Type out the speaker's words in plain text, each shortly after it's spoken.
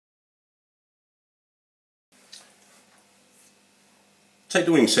take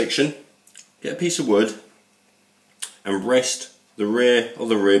the wing section, get a piece of wood and rest the rear of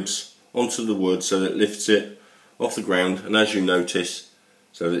the ribs onto the wood so that it lifts it off the ground, and as you notice,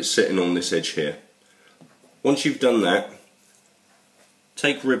 so that it's sitting on this edge here. Once you've done that,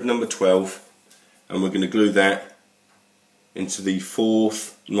 take rib number 12 and we're going to glue that into the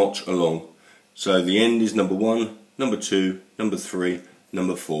 4th notch along. So the end is number 1, number 2, number 3,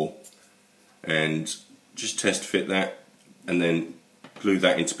 number 4, and just test fit that and then glue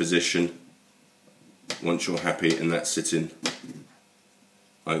that into position once you're happy and that's sitting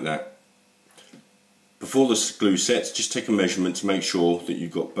like that. Before the glue sets, just take a measurement to make sure that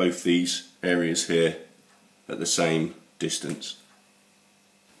you've got both these areas here at the same distance.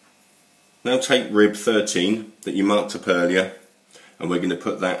 Now take rib 13 that you marked up earlier and we're going to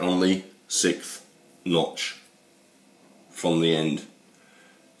put that on the 6th notch from the end.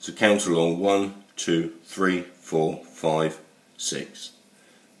 So count along 1, 2, 3, 4, 5, 6,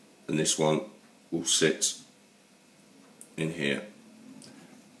 and this one will sit in here,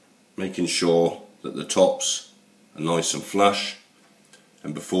 making sure that the tops are nice and flush,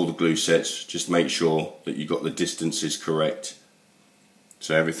 and before the glue sets just make sure that you got the distances correct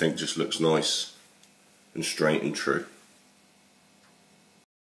so everything just looks nice and straight and true.